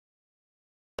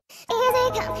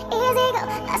Easy come, easy go.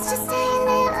 Let's just say a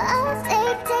little.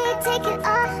 Take it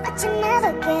all, but you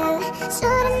never give.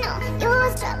 Should've known you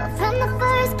was trouble from the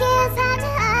first kiss. Had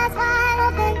your eyes wide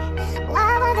open.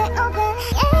 Why were they open?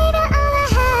 Gave you all I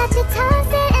had. You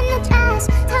tossed it in the trash.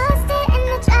 Tossed it in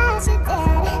the trash. You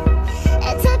did.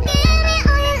 And to give me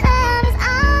all your love is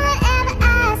all I ever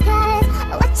ask. 'Cause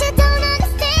what you don't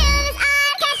understand is I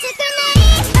catch a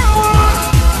grenade. Oh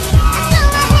yeah, I throw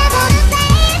my hands on the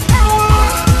blaze. Oh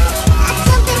yeah, I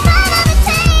jumped in front of the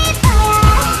train. Oh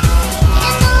yeah,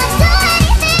 you know I'd do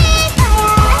anything.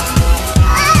 Oh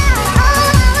yeah, oh,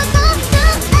 I would go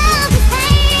through all the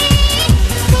pain.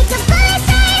 Take your bullet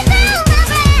straight through my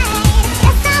brain.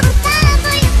 Yes, I would die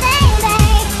for you, baby.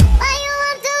 Why you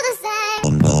won't do the same?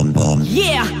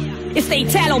 Yeah, it's the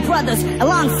Italo brothers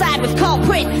alongside with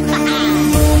Culprit.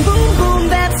 Boom, boom, boom,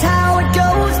 that's how it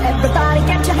goes. Everybody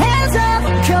get your hands up,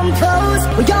 compose.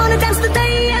 We're gonna dance the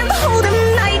day and the whole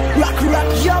night. Rock, rock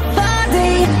your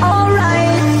body,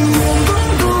 alright. Boom, boom,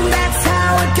 boom, that's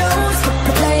how it goes.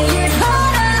 Play it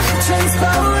harder,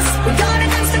 transpose. We're gonna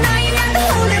dance the night and the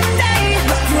whole day.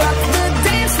 Rock, rock the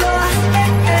dance floor, eh,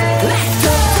 eh. Let's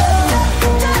go.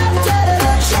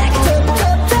 Shake it up,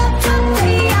 up, up, up,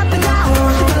 way up and down.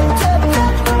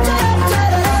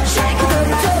 Shake it up,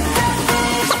 up,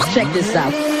 up, up. Check this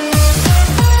out.